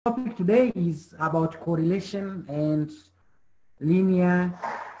topic today is about correlation and linear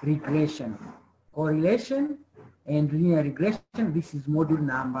regression. Correlation and linear regression. This is module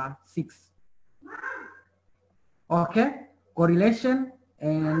number 6. Okay, correlation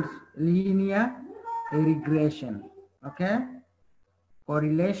and linear regression. Okay,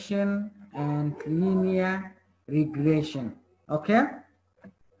 correlation and linear regression. Okay,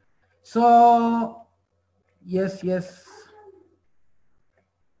 so yes.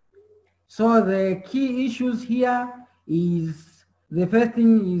 So the key issues here is, the first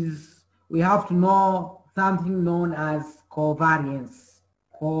thing is we have to know something known as covariance.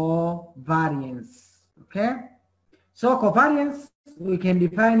 Covariance, okay? So covariance, we can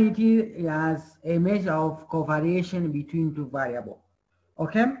define it as a measure of covariation between two variables,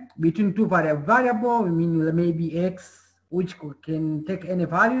 okay? Between two variable, we mean maybe x, which can take any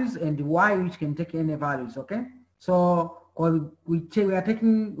values, and y, which can take any values, okay? So we are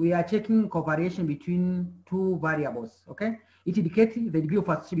checking covariation between two variables, okay? It indicates the degree of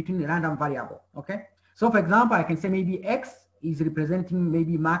association between a random variable, okay? So for example, I can say maybe x is representing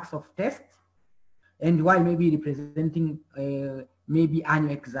maybe marks of test, and y may be representing maybe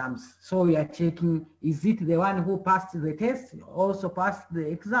annual exams. So we are checking, is it the one who passed the test also passed the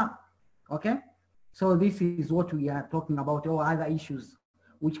exam? Okay, so this is what we are talking about, or other issues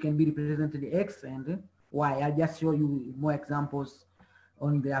which can be represented x and y. I'll just show you more examples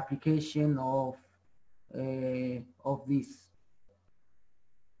on the application of this.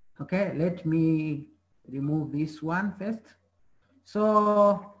 Okay, let me remove this one first.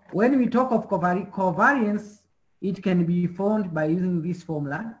 So when we talk of covariance, it can be found by using this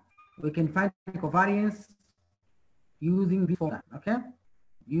formula. We can find covariance using this formula, okay?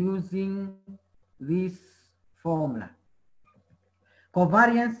 Using this formula.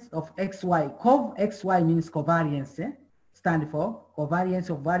 Covariance of xy. Cov xy means covariance, stand for covariance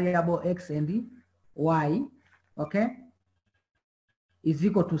of variable x and y, okay? Is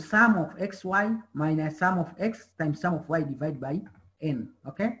equal to sum of xy minus sum of x times sum of y divided by n,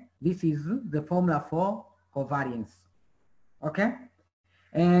 okay? This is the formula for covariance, okay?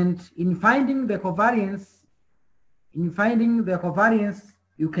 And in finding the covariance,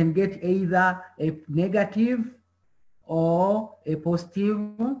 you can get either a negative or a positive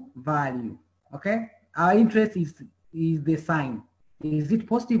value, okay? Our interest is the sign. Is it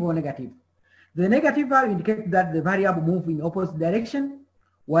positive or negative? The negative value indicates that the variable moves in opposite direction,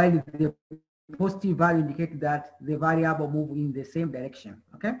 while the positive value indicates that the variable moves in the same direction,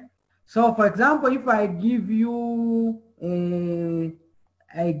 okay? So for example, if I give you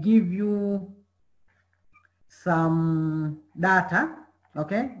some data,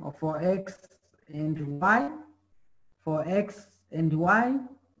 okay, for x and y, for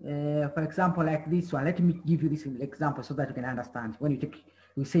example, like this one. Let me give you this example so that you can understand. When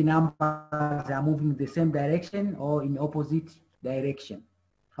we say numbers are moving in the same direction or in opposite direction,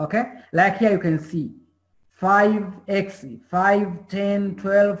 okay? Like here you can see 5x, 5, 10,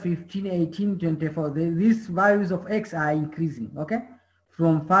 12, 15, 18, 24. These values of x are increasing, okay?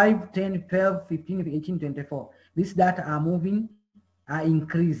 From 5, 10, 12, 15, 18, 24. These data are moving, are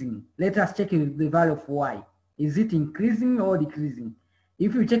increasing. Let us check the value of y. Is it increasing or decreasing?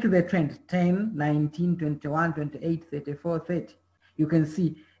 If you check the trend, 10, 19, 21, 28, 34, 30, you can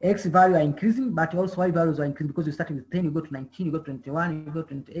see x value are increasing, but also y values are increasing, because you start with 10, you go to 19, you go to 21, you go to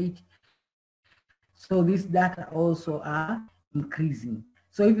 28. So these data also are increasing.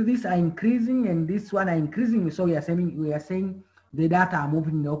 So if these are increasing and this one are increasing, so we are saying the data are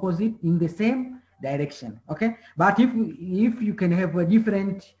moving in the opposite, in the same direction, okay? But if you can have a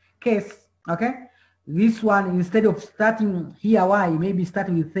different case, okay? This one, instead of starting here y, maybe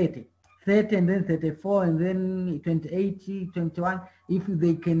starting with 30 and then 34 and then 28, 21, if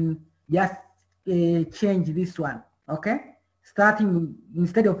they can just change this one, okay? Starting,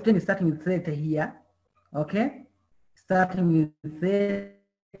 instead of 10, starting with 30 here, okay? Starting with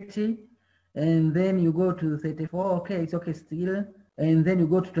 30, and then you go to 34, okay, it's okay still, and then you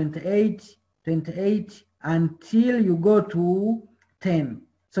go to 28 until you go to 10.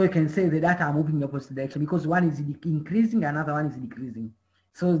 So you can say the data are moving in the opposite direction, because one is increasing, another one is decreasing.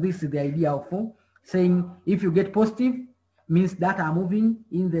 So this is the idea of saying, if you get positive, means data are moving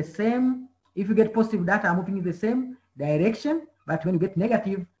in the same, if you get positive, data are moving in the same direction, but when you get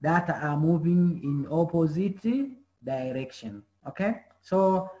negative, data are moving in opposite direction, okay?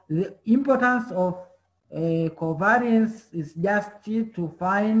 So the importance of covariance is just to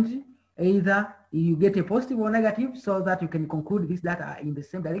find either you get a positive or negative, so that you can conclude these data are in the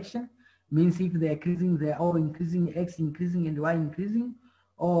same direction. Means if they're increasing, they're all increasing, x increasing and y increasing,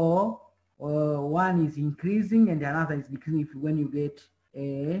 or one is increasing and another is decreasing when you get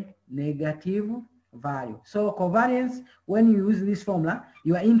a negative value. So covariance, when you use this formula,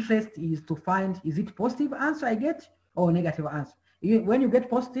 your interest is to find, is it positive answer I get or negative answer? When you get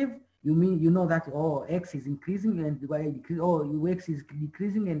positive, you know that, oh, x is increasing and y decreasing, or x is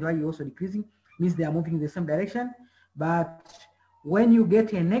decreasing and y also decreasing, means they are moving in the same direction. But when you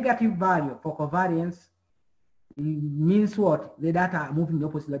get a negative value for covariance, it means what? The data are moving in the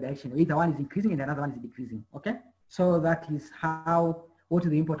opposite direction. Either one is increasing and another one is decreasing. Okay, so that is what is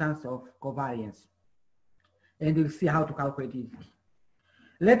the importance of covariance, and we'll see how to calculate it.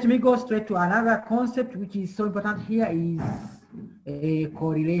 Let me go straight to another concept which is so important here, is a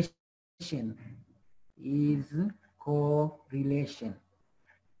correlation. Is correlation.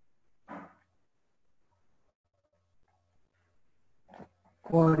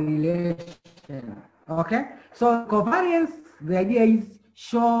 Correlation. Okay, so covariance, the idea is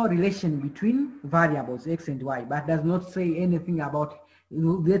show relation between variables x and y, but does not say anything about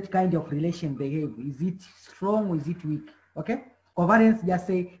that kind of relation they have. Is it strong or is it weak? Okay, covariance just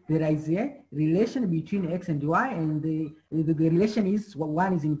say there is a relation between x and y, and the relation is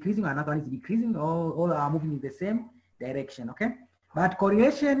one is increasing, another one is decreasing, or all are moving in the same direction. Okay, but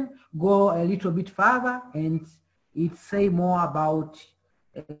correlation go a little bit further, and it say more about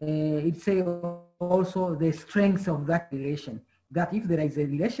it say also the strength of that relation. That if there is a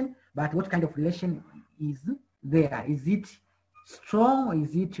relation, but what kind of relation is there? Is it strong?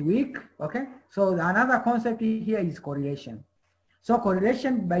 Is it weak? Okay. So another concept here is correlation. So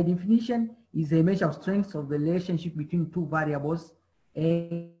correlation, by definition, is a measure of strength of the relationship between two variables,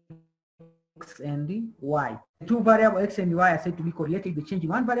 x and y. The two variables x and y are said to be correlated. The change in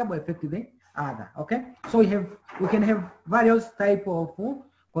one variable affects the other. Okay, so we can have various type of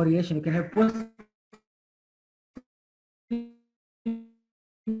correlation. You can have positive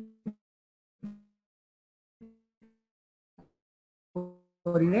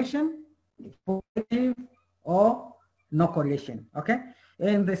correlation, positive or no correlation. Okay,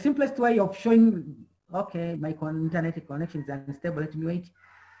 and the simplest way of showing, okay, my internet connection is unstable, let me wait.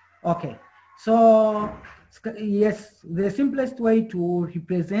 Okay, so yes, the simplest way to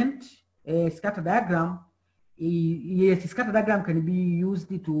represent a scatter diagram, yes, scatter diagram can be used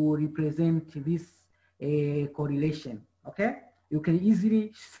to represent this correlation. Okay, you can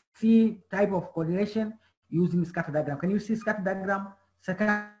easily see type of correlation using scatter diagram. Can you see scatter diagram?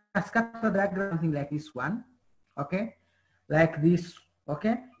 Scatter diagram, something like this one. Okay, like this.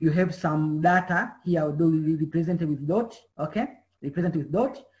 Okay, you have some data here represented with dot. Okay, represented with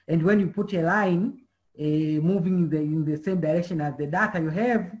dot. And when you put a line moving in the same direction as the data you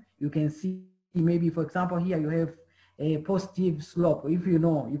have, you can see maybe, for example, here you have a positive slope. If you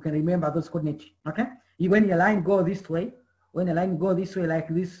know, you can remember those coordinates. Okay, when a line go this way, when a line go this way, like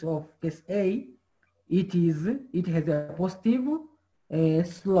this of case A, it has a positive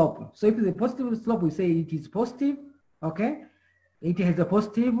slope. So if it's a positive slope, we say it is positive. Okay, it has a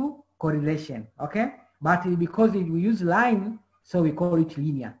positive correlation. Okay, but because we use line, so we call it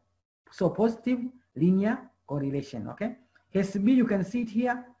linear. So positive linear correlation. Okay, case B, you can see it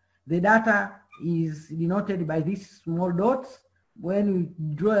here. The data is denoted by these small dots. When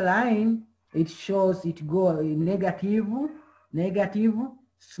we draw a line, it shows it go a negative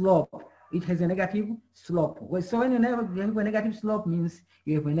slope. It has a negative slope. So when you have a negative slope, means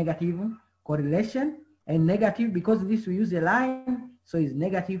you have a negative correlation, and negative, because this we use a line, so it's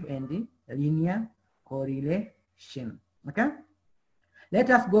negative and linear correlation. Okay, let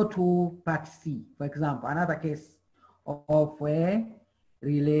us go to part C, for example, another case of a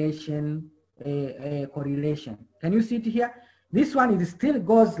relation, a correlation. Can you see it here? This one is still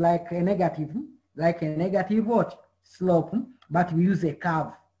goes like a negative what? Slope, but we use a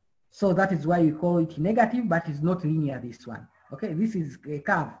curve. So that is why we call it negative, but it's not linear, this one. Okay, this is a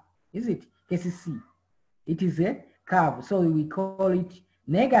curve, is it? Case C. It is a curve, so we call it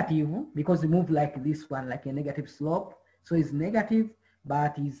negative because we move like this one, like a negative slope. So it's negative,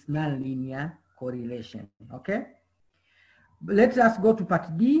 but it's non-linear correlation. Okay, let us go to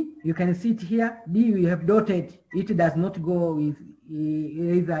part D. You can see it here. D, we have dotted. It does not go with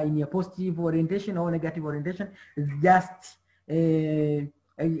either in a positive orientation or negative orientation. It's just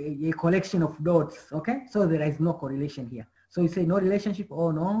a collection of dots. Okay, so there is no correlation here. So we say no relationship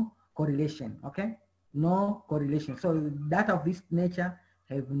or no correlation. Okay, no correlation. So data of this nature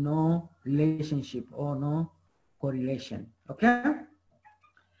have no relationship or no correlation. Okay,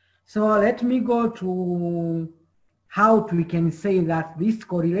 so let me go to how we can say that this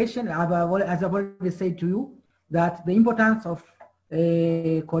correlation, as I've already said to you, that the importance of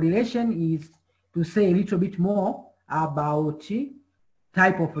correlation is to say a little bit more about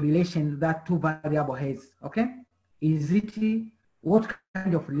type of relation that two variable has. Okay, is it what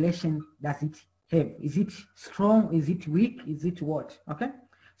kind of relation does it have? Is it strong? Is it weak? Is it what? Okay.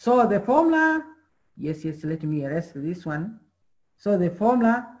 So the formula, yes, let me erase this one. So the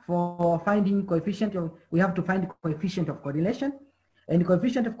formula for finding coefficient of, we have to find coefficient of correlation. And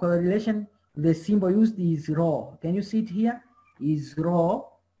coefficient of correlation, the symbol used is rho. Can you see it here? Is rho.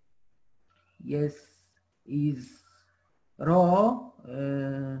 Yes, is rho.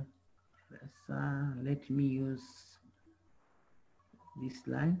 Let me use this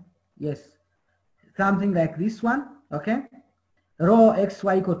line. Yes, something like this one. Okay. Rho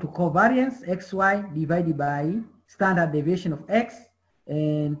xy equal to covariance xy divided by standard deviation of x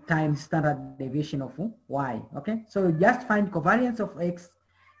and times standard deviation of y. Okay, so just find covariance of x,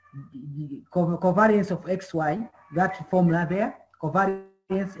 covariance of xy, that formula there, covariance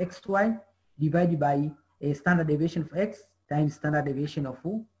xy divided by a standard deviation of x times standard deviation of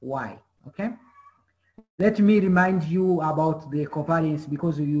y. Okay, let me remind you about the covariance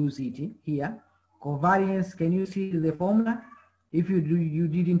because we use it here. Covariance, can you see the formula? If you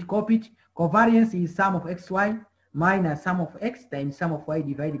didn't copy it, covariance is sum of xy minus sum of x times sum of y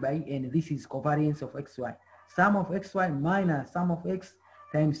divided by n. This is covariance of xy. Sum of xy minus sum of x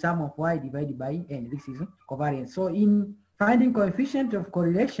times sum of y divided by n. This is covariance. So in finding coefficient of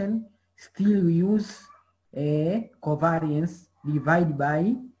correlation, still we use a covariance divided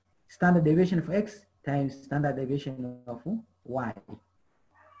by standard deviation of x times standard deviation of y.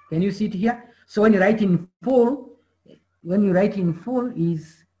 Can you see it here? So when you write in full,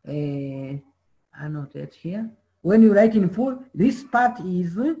 is annotate here. When you write in full, this part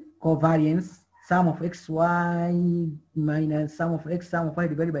is covariance, sum of xy minus sum of x, sum of y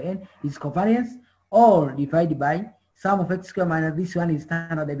divided by n is covariance, or divided by sum of x squared minus this one is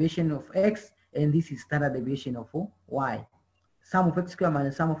standard deviation of x, and this is standard deviation of y. Sum of x squared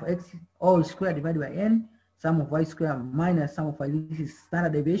minus sum of x all squared divided by n, sum of y squared minus sum of y, this is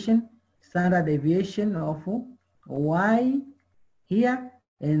standard deviation of y here,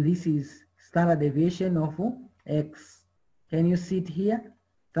 and this is standard deviation of x. Can you see it here?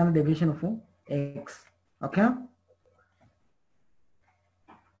 Standard deviation of x. Okay.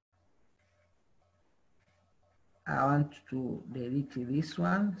 I want to delete this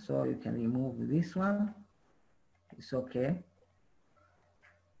one, so you can remove this one. It's okay.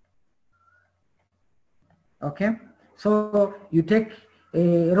 Okay. So you take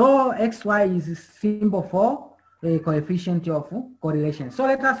rho xy is a symbol for a coefficient of correlation. So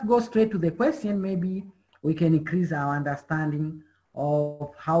let us go straight to the question. Maybe we can increase our understanding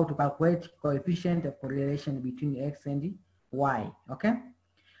of how to calculate coefficient of correlation between x and y. Okay.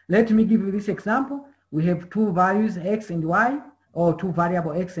 Let me give you this example. We have two values x and y, or two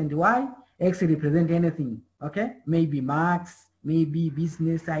variable x and y. X represent anything. Okay. Maybe marks, maybe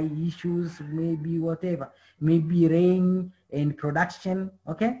business issues, maybe whatever, maybe rain and production.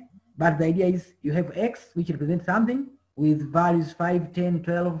 Okay. But the idea is you have x, which represents something with values 5, 10,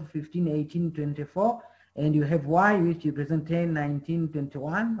 12, 15, 18, 24, and you have y, which represents 10, 19,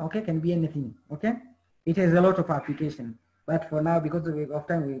 21. Okay, can be anything. Okay, it has a lot of application, but for now, because of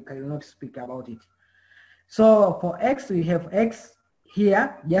time, we cannot speak about it. So for x, we have x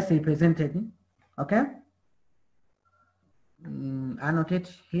here just represented. Okay,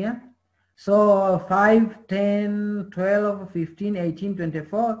 annotate here. So 5, 10, 12, 15, 18,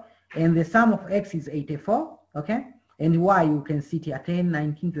 24, and the sum of x is 84, okay? And y, you can see it here, 10,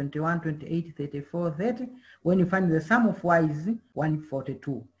 19, 21, 28, 34, 30. When you find the sum of y is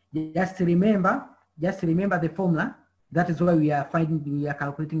 142. Just remember the formula. That is why we are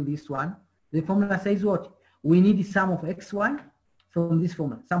calculating this one. The formula says what? We need the sum of xy from this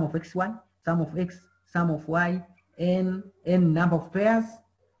formula. Sum of xy, sum of x, sum of y, n number of pairs,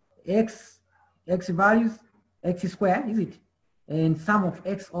 x values, x square, is it? And sum of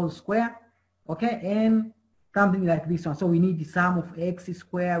x all square, okay, and something like this one. So we need the sum of x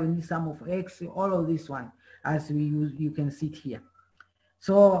square, we need sum of x, all of this one, as we use, you can see it here.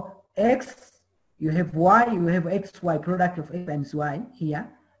 So x, you have y, you have xy, product of x times y here,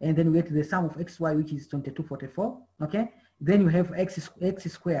 and then we get the sum of xy, which is 2244, okay? Then you have x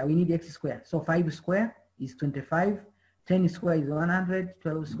square, we need x square. So 5 square is 25, 10 square is 100,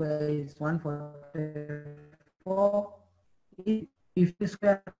 12 square is 144, 50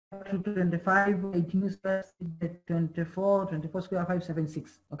 square to 25, 18 square, 24 square,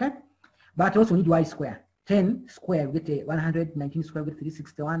 576, okay? But also need y square. 10 square, we get 100, 19 square, we get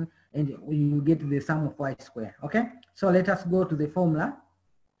 361, and you get the sum of y square, okay? So let us go to the formula.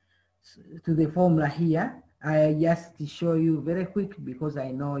 Here. I just show you very quick because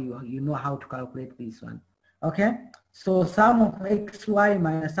I know you know how to calculate this one, okay? So sum of xy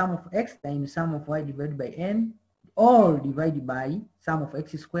minus sum of x times sum of y divided by n, all divided by sum of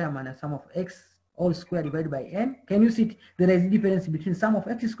x square minus sum of x all square divided by n. Can you see it? There is a difference between sum of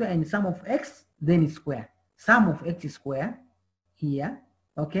x square and sum of x then square. Sum of x square here,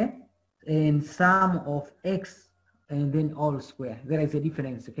 okay, and sum of x and then all square. There is a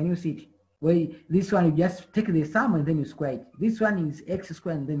difference. Can you see it? Well, this one you just take the sum and then you square it. This one is x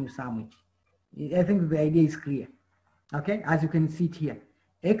square and then you sum it. I think the idea is clear. Okay, as you can see it here,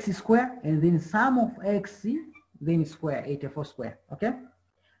 x square and then sum of x then square 84 square. Okay,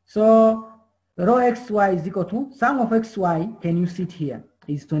 so rho xy is equal to sum of xy. Can you see it here?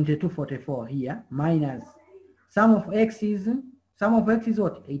 Is 2244 here minus sum of x is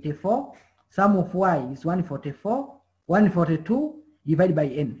what? 84. Sum of y is 144, 142 divided by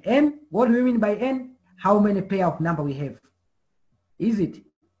n. N, what do we mean by n? How many pair of number we have? Is it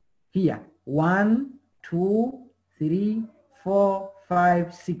here 1, 2, 3, 4,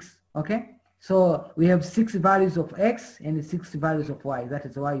 5, 6? Okay, so we have 6 values of x and 6 values of y. That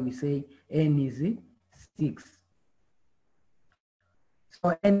is why we say n is 6.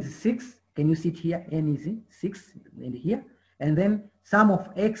 So n is 6. Can you see it here? N is 6 and here. And then sum of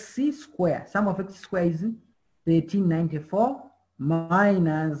x square. Sum of x square is 1394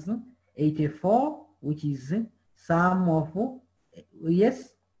 minus 84, which is sum of,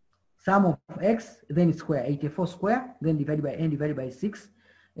 yes, sum of x, then square, 84 square, then divided by n divided by 6.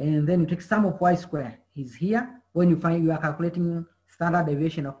 And then you take sum of y square is here. When you find you are calculating standard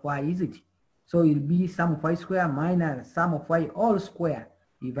deviation of y, is it? So it will be sum of y square minus sum of y all square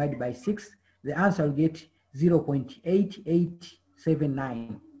divided by 6. The answer will get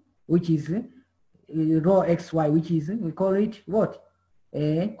 0.8879, which is rho xy, which is, we call it what?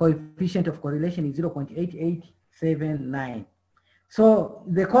 A coefficient of correlation is 0.8879. So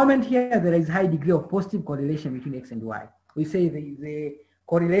the comment here, there is high degree of positive correlation between x and y. We say the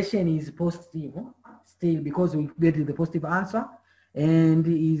correlation is positive still because we get the positive answer, and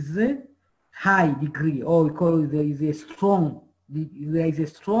is high degree, or we call it there is a strong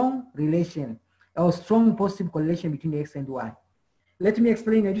relation or strong positive correlation between x and y. Let me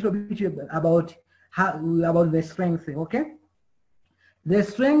explain a little bit about the strength. Okay, the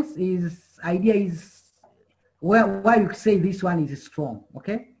strength idea is why you say this one is strong.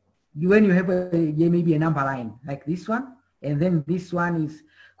 Okay, when you have maybe a number line like this one, and then this one is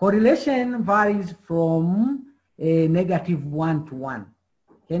correlation varies from -1 to 1.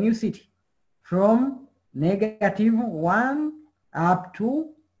 Can you see it? From -1 up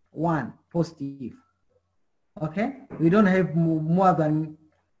to 1 positive. Okay, we don't have more than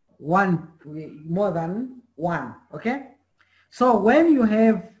one. Okay, so when you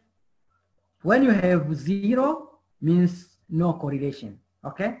have 0 means no correlation.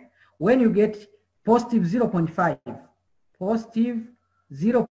 Okay, when you get positive 0.5, positive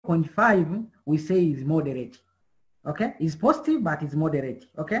 0.5, we say is moderate. Okay, it's positive but it's moderate.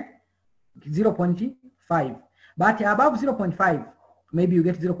 Okay, 0.5, but above 0.5, maybe you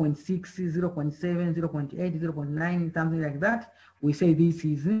get 0.6, 0.7, 0.8, 0.9, something like that. We say this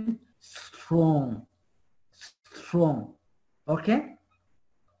is strong. Okay,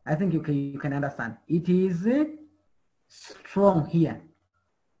 I think you can understand. It is strong here.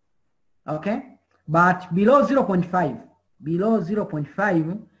 Okay, but below 0.5,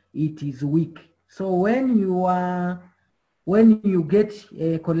 it is weak. So when you get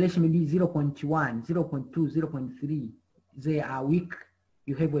a correlation maybe 0.1, 0.2, 0.3, they are weak.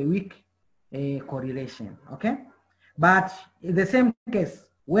 You have a weak correlation. Okay, but in the same case,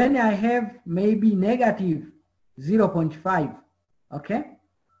 when I have maybe negative 0.5, okay,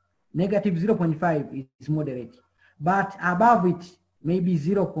 negative 0.5 is moderate, but above it maybe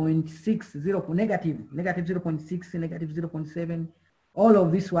 0.6, negative 0.6, negative 0.7, all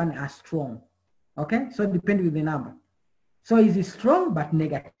of this one are strong. Okay, so depending with the number. So is it strong but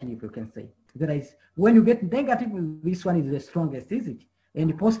negative, you can say. That is, when you get negative, this one is the strongest, is it?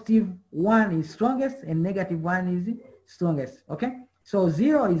 And positive 1 is strongest and negative 1 is strongest. Okay, so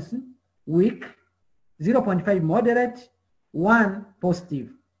 0 is weak, 0.5 moderate, 1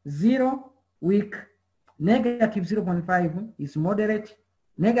 positive, 0 weak, negative 0.5 is moderate,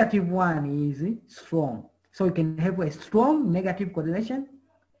 negative 1 is strong. So you can have a strong negative correlation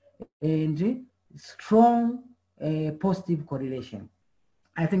and strong positive correlation.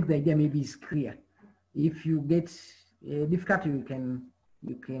 I think the idea maybe is clear. If you get difficult, you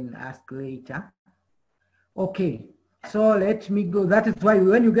can ask later. Okay, so let me go. That is why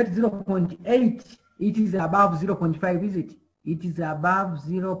when you get 0.8, it is above 0.5, is it? It is above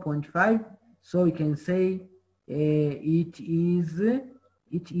 0.5, so we can say it is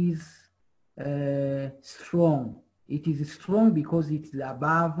strong. It is strong because it is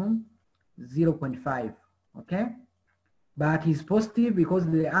above 0.5. okay? But it's positive because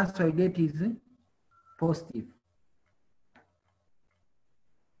the answer I get is positive.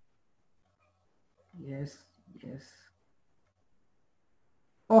 Yes, yes.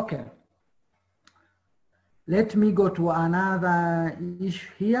 Okay. Let me go to another issue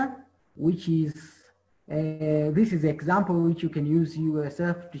here, which is, this is an example which you can use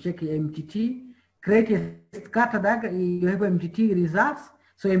yourself to check MTT. Create a scatter diagram, you have MTT results,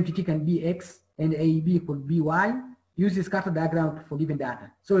 so MTT can be X and AB could be Y. Use the scatter diagram for given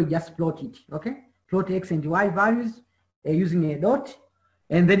data. So you just plot it, okay? Plot X and Y values using a dot,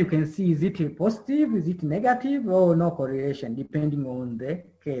 and then you can see, is it positive, is it negative, or no correlation, depending on the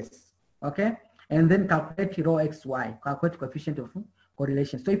case, okay? And then calculate rho XY, calculate coefficient of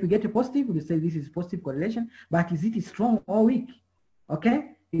correlation. So if you get a positive, you say this is positive correlation, but is it strong or weak?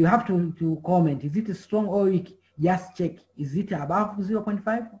 Okay, you have to comment, is it strong or weak? Just check, is it above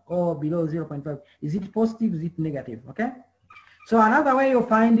 0.5 or below 0.5? Is it positive, is it negative? Okay, so another way of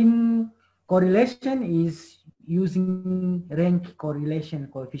finding correlation is using rank correlation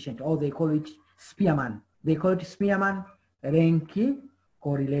coefficient, or they call it Spearman. They call it Spearman rank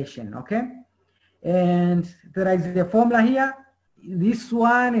correlation, okay? And there is a formula here, this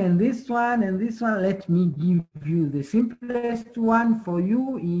one and this one and this one. Let me give you the simplest one for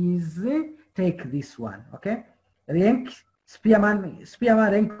you is take this one, okay? Spearman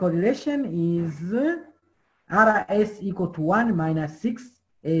rank correlation is RS equal to 1 minus 6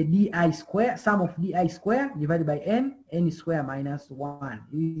 di square, sum of di square divided by n square minus 1.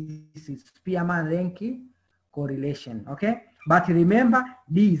 This is Spearman rank correlation, okay? But remember,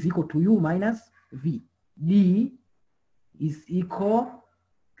 D is equal to U minus V. D is equal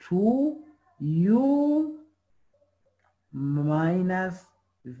to U minus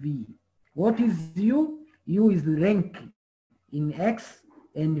V. What is U? U is rank in X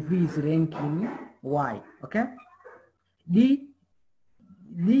and V is rank in Y, okay? D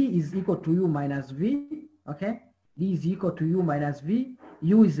is equal to U minus V, okay? D is equal to U minus V.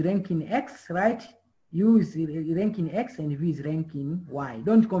 U is rank in X, right? U is ranking X and V is ranking Y.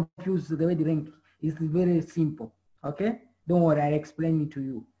 Don't confuse the way the rank is, very simple. Okay? Don't worry, I'll explain it to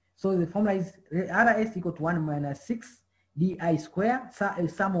you. So the formula is RS equal to 1 minus 6 di square,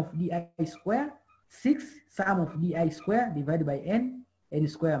 sum of di square, 6 sum of di square divided by n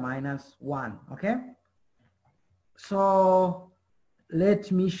square minus 1. Okay? So let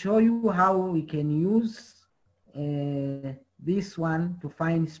me show you how we can use this one to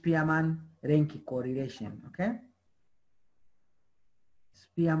find Spearman rank correlation, okay?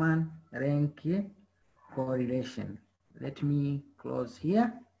 Spearman rank correlation. Let me close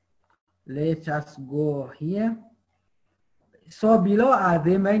here. Let us go here. So below are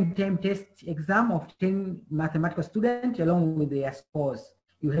the main term test exam of 10 mathematical students along with their scores.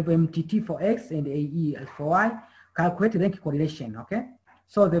 You have MTT for X and AE for Y. Calculate rank correlation, okay?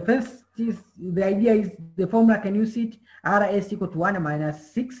 So the first is, the idea is the formula, can you see it? RS equal to 1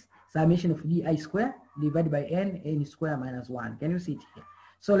 minus 6 summation of di square divided by n square minus 1. Can you see it here?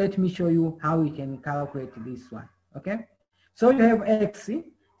 So let me show you how we can calculate this one, okay? So you have X,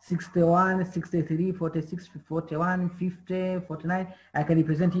 61, 63, 46, 41, 50, 49. I can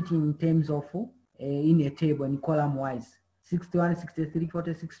represent it in terms of, in a table, in column wise. 61, 63,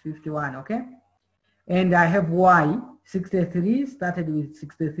 46, 51, okay? And I have Y, 63, started with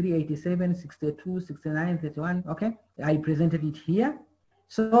 63, 87, 62, 69, 31, okay? I presented it here.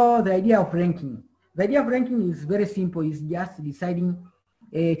 So the idea of ranking. The idea of ranking is very simple. It's just deciding,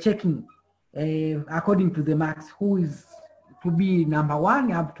 checking according to the marks, who is to be number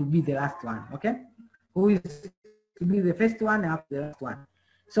one up to be the last one, okay? Who is to be the first one up to the last one.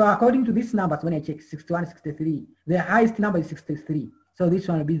 So according to these numbers, when I check 61, 63, the highest number is 63. So this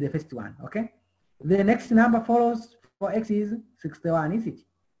one will be the first one, okay? The next number follows for X is 61, is it?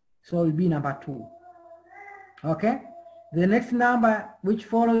 So it will be number 2, okay? The next number which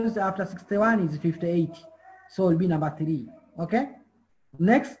follows after 61 is 58. So it will be number 3, okay?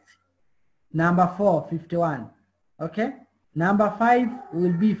 Next, number 4, 51, okay? Number 5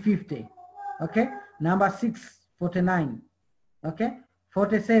 will be 50, okay? Number 6, 49, okay?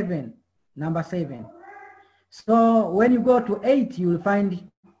 47, number 7. So when you go to 8, you will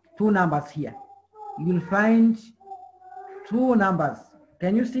find 2 numbers here. You will find 2 numbers.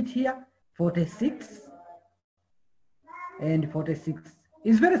 Can you see it here? 46 and 46.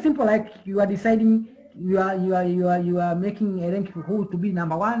 It's very simple, like you are deciding, you are making a rank who to be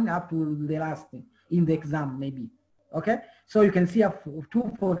number 1 up to the last in the exam, maybe. Okay, so you can see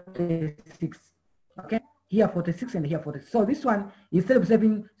 246. Okay, here 46 and here 46. So this one, instead of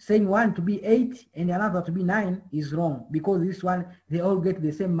saying one to be 8 and another to be 9 is wrong, because this one they all get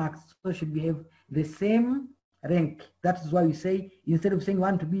the same marks, so should we have the same rank. That is why we say, instead of saying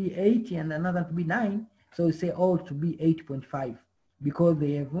one to be 8 and another to be 9, so we say all to be 8.5 because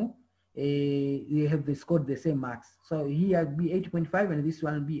they have scored the same marks. So here be 8.5 and this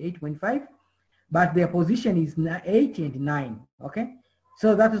one will be 8.5, but their position is 8 and 9. Okay,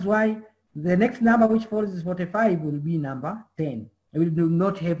 so that is why the next number which follows is 45 will be number 10. We do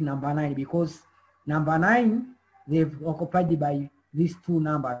not have number 9 because number 9 they've occupied by these two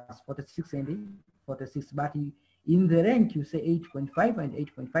numbers, 46 and 46. But in the rank you say 8.5 and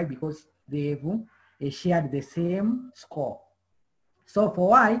 8.5 because they have shared the same score. So for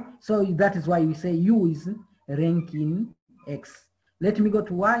Y, so that is why we say U is ranking X. Let me go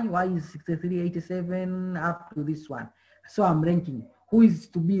to Y. Y is 63, 87 up to this one. So I'm ranking. Who is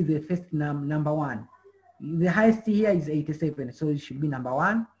to be the first number 1? The highest here is 87, so it should be number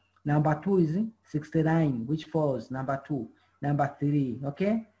 1. Number 2 is 69, which follows number 2. Number 3,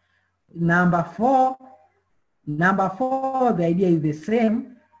 okay. Number 4, the idea is the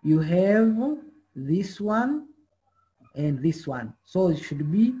same. You have this one and this one, so it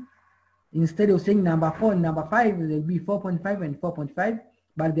should be, instead of saying number 4 and number 5, there will be 4.5 and 4.5,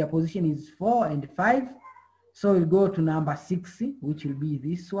 but their position is 4 and 5. So we'll go to number 6, which will be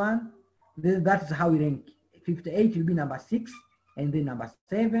this one. That is how we rank. 58 will be number 6, and then number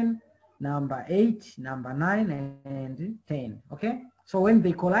 7, number 8, number 9, and 10. Okay, so when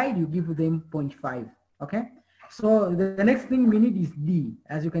they collide, you give them 0.5. Okay, so the next thing we need is D.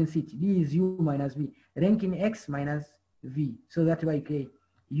 As you can see, D is U minus V, ranking X minus V. So that's why, okay,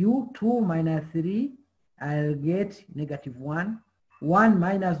 U2 minus 3, I'll get -1. 1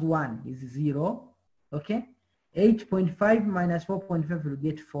 minus 1 is 0. Okay, 8.5 minus 4.5 will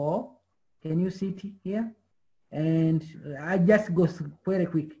get 4. Can you see it here? And I just go very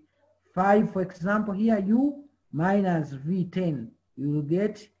quick. 5, for example, here U minus V10, you will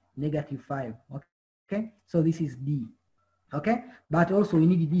get -5. Okay, so this is D. Okay, but also we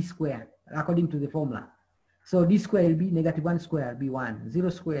need D square according to the formula. So D square will be -1 square, be 1, 0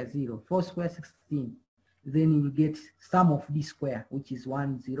 square 0, 4 square 16. Then you will get sum of D square, which is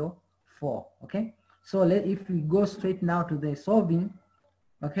 104. Okay, so if we go straight now to the solving,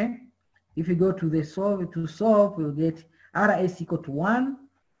 okay, if you go to the solve, we'll get RS equal to 1.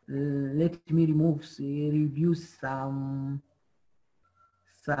 Let me reduce some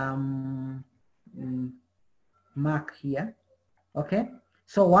mark here. Okay,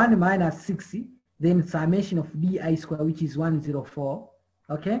 so 1 minus 60, then summation of DI square, which is 104.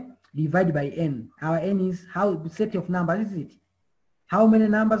 Okay, divided by N. Our N is how set of numbers is it? How many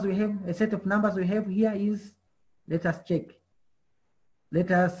numbers we have? A set of numbers we have here is, let us check.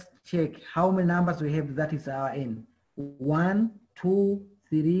 Let us check how many numbers we have. That is our N. 1, 2,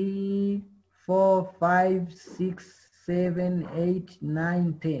 3, 4, 5, 6, 7, 8,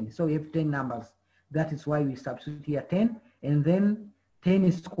 9, 10. So we have 10 numbers. That is why we substitute here 10, and then 10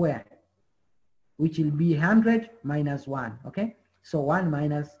 is square, which will be 100 minus 1. Okay, so 1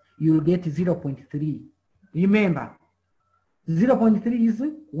 minus, you will get 0.3. Remember, 0.3 is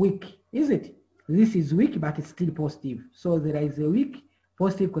weak, is it? This is weak, but it's still positive. So there is a weak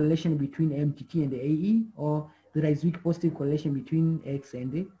positive correlation between MTT and the AE, or there is weak positive correlation between X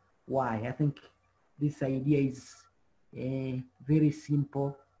and Y. I think this idea is very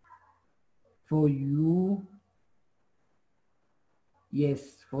simple for you,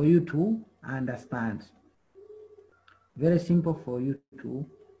 yes, for you to understand. Very simple for you to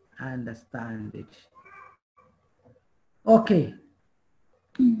understand it. Okay.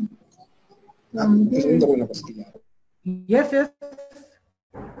 Yes.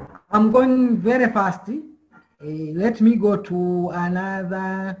 I'm going very fast. Let me go to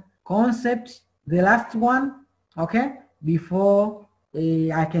another concept, the last one, okay, before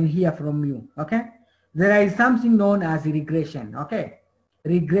I can hear from you, okay? There is something known as regression, okay?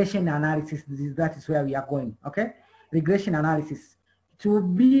 Regression analysis, that is where we are going, okay? Regression analysis. To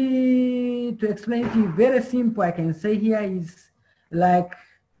explain to you very simple, I can say here is like,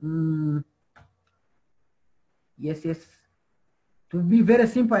 yes. To be very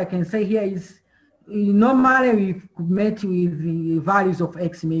simple, I can say here is, normally we met with the values of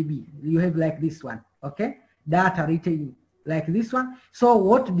X, maybe you have like this one, okay? Data written like this one. So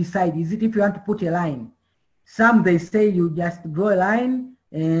what to decide? Is it if you want to put a line? Some they say you just draw a line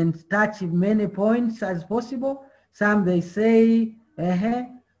and touch many points as possible. Some they say,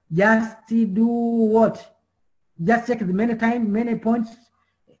 just do what? Just check the many points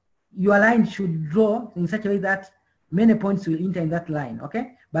your line should draw in such a way that many points will enter in that line,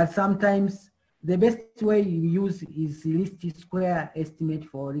 okay? But sometimes the best way you use is least square estimate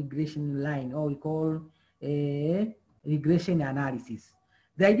for regression line, or we call a regression analysis.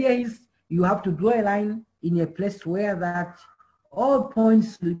 The idea is you have to draw a line in a place where that all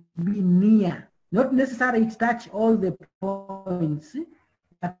points will be near. Not necessarily it touch all the points,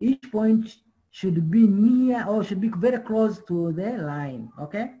 but each point should be near or should be very close to the line.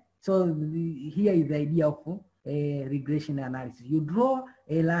 Okay, so here is the idea of a regression analysis. You draw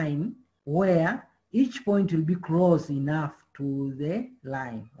a line where each point will be close enough to the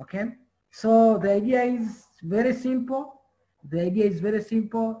line. Okay, so the idea is very simple. The idea is very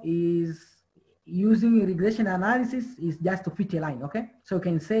simple, is using regression analysis is just to fit a line. Okay, so you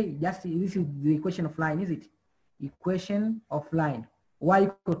can say just this is the equation of line, is it? Equation of line, y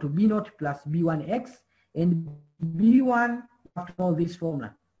equal to b naught plus b1x, and b1, you have to know this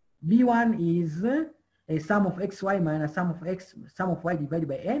formula. b1 is a sum of xy minus sum of y divided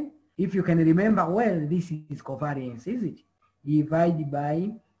by n. If you can remember well, this is covariance, is it? Divided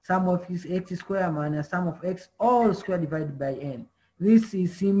by sum of x square minus sum of x all square divided by n. This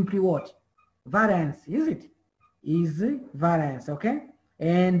is simply what? Variance, is it? Is variance, okay?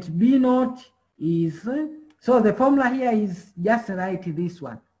 And b naught is, so the formula here is just write this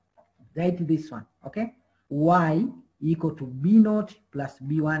one. Write this one, okay? Y equal to b naught plus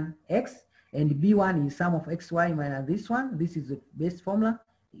b1x, and b1 is sum of xy minus this one. This is the base formula,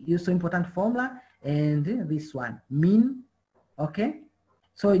 also important formula, and this one, mean, okay?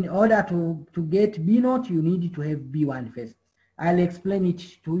 So in order to get b naught, you need to have b1 first. I'll explain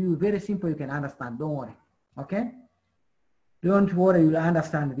it to you, very simple, you can understand, don't worry, okay? Don't worry, you'll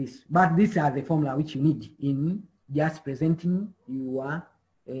understand this. But these are the formula which you need in just presenting your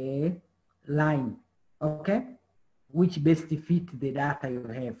line, okay? Which best fit the data you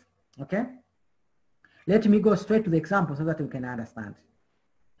have, okay? Let me go straight to the example so that you can understand.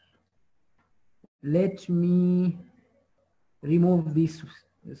 Let me remove this,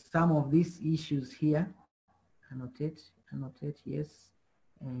 some of these issues here. Annotate, yes.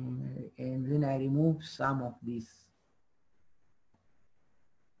 And then I remove some of this.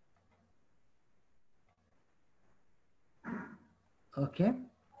 Okay.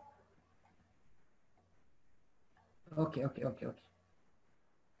 Okay.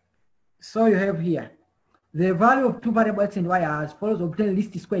 So you have here the value of two variables x and y are as follows. Obtain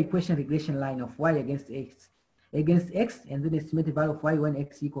least square equation regression line of y against x, and then estimate the value of y when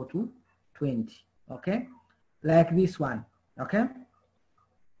x equal to 20. Okay, like this one. Okay,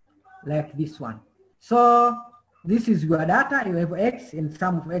 like this one. So this is your data. You have x, and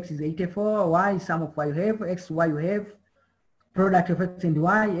sum of x is 84. Y, sum of y you have, x, y you have. Product of x and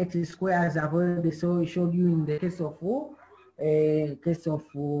y, x square, as I've already showed you in the case of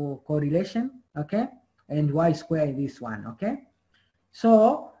correlation, okay, and y square is this one, okay.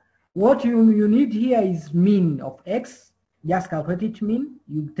 So what you need here is mean of x. Just calculate it mean.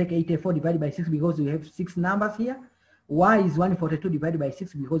 You take 84 divided by 6 because you have 6 numbers here. Y is 142 divided by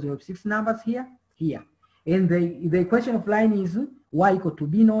 6 because you have 6 numbers here. And the equation of line is y equal to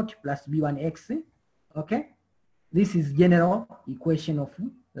b naught plus b1x, okay. This is general equation of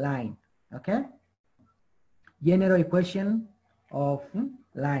line, okay? General equation of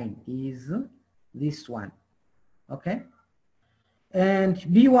line is this one, okay? And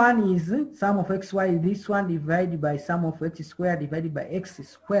b1 is sum of xy, this one, divided by sum of x squared divided by x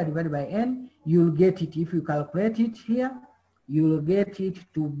squared divided by n. You'll get it, if you calculate it here, you'll get it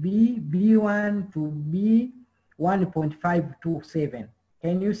to be b1 to be 1.527.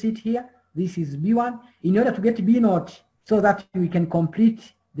 Can you see it here? This is b1. In order to get b naught, so that we can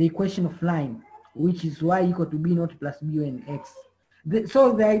complete the equation of line, which is y equal to b naught plus b1x.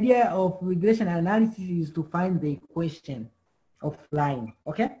 So the idea of regression analysis is to find the equation of line,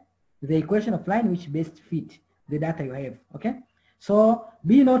 okay? The equation of line which best fit the data you have, okay? So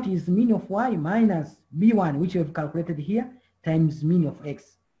b naught is mean of y minus b1, which you have calculated here, times mean of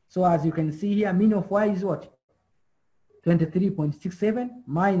x. So as you can see here, mean of y is what? 23.67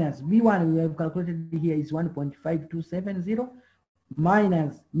 minus b1 we have calculated here is 1.5270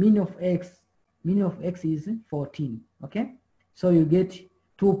 minus mean of x is 14, okay? So you get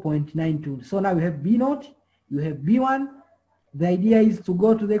 2.92. So now you have b naught, you have b1. The idea is to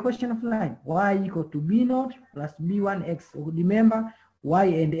go to the equation of line, y equal to b naught plus b1x. Remember, y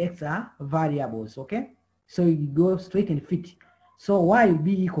and x are variables, okay? So you go straight and fit. So y will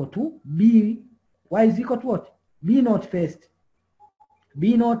be equal to y is equal to what? B naught first.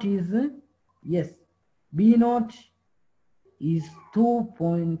 B naught is, yes, B naught is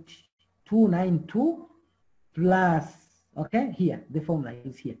 2.292 plus, okay, here, the formula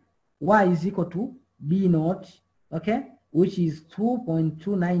is here. Y is equal to B naught, okay, which is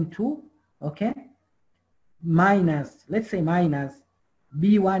 2.292, okay, minus, let's say minus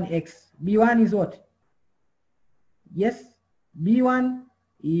B1x. B1 is what? Yes, B1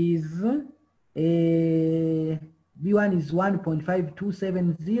 is B1 is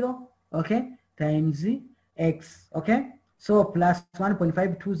 1.5270, okay, times x, okay? So plus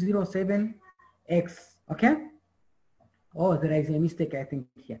 1.5207x, okay? Oh, there is a mistake, I think,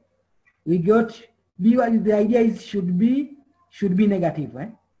 here. We got B1, the idea is should be negative,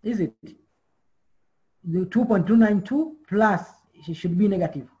 right? Is it? The 2.292 plus should be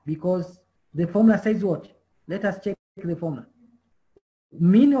negative because the formula says what? Let us check the formula.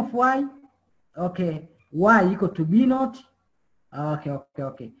 Mean of y, okay, y equal to b naught,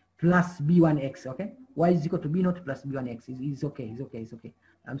 okay, plus b1x, okay? Y is equal to b naught plus b1x. It's okay.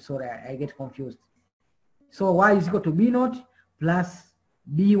 I'm sorry, I get confused. So y is equal to b naught plus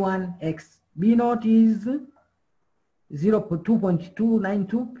b1x. B naught is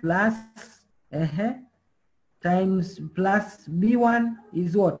 2.292 plus times plus b1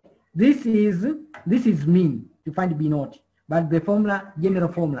 is what? This is mean to find b naught, but the formula, general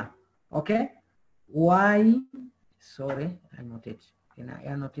formula, okay? Y, sorry, I noted. Can I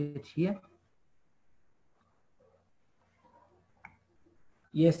annotate here?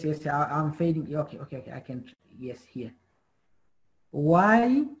 Yes, I'm fading. Okay, I can, yes, here.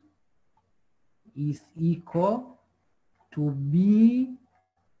 Y is equal to b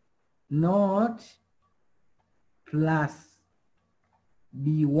naught plus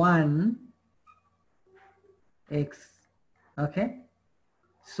b1 x, okay?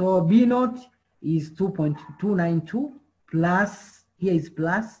 So b naught is 2.292 plus, here is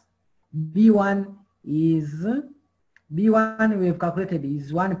plus, b1 is, b1 we have calculated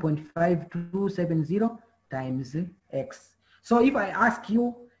is 1.5270 times x. So if I ask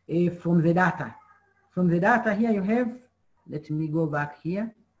you from the data here you have, let me go back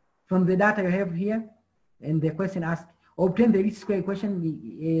here. From the data you have here, and the question asks, obtain the least square equation,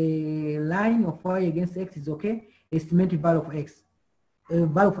 the line of y against x is okay, estimate the value of x.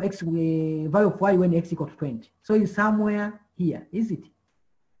 Value of y when x equal to 20. So it's somewhere here, is it?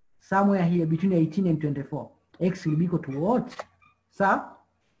 Somewhere here between 18 and 24. X will be equal to what?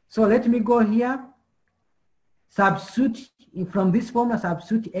 So let me go here, substitute from this formula,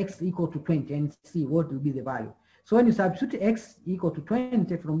 substitute x equal to 20 and see what will be the value. So when you substitute x equal to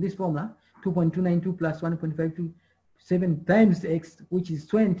 20 from this formula, 2.292 plus 1.527 times x, which is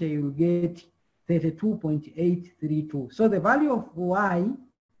 20, you will get 32.832. So the value of y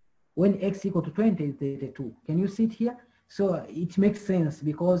when x equal to 20 is 32. Can you see it here? So it makes sense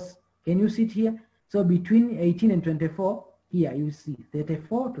because, can you see it here? So between 18 and 24, here you see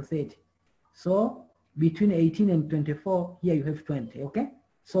 34 to 30. So between 18 and 24, here you have 20, okay?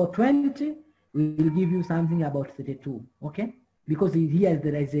 So 20 will give you something about 32, okay? Because here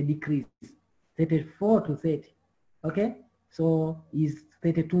there is a decrease, 34 to 30, okay? So is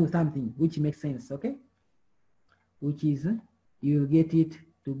 32 something, which makes sense, okay? Which is, you get it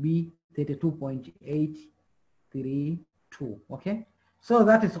to be 32.832, okay? So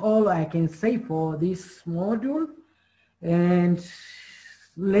that is all I can say for this module, and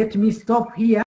let me stop here.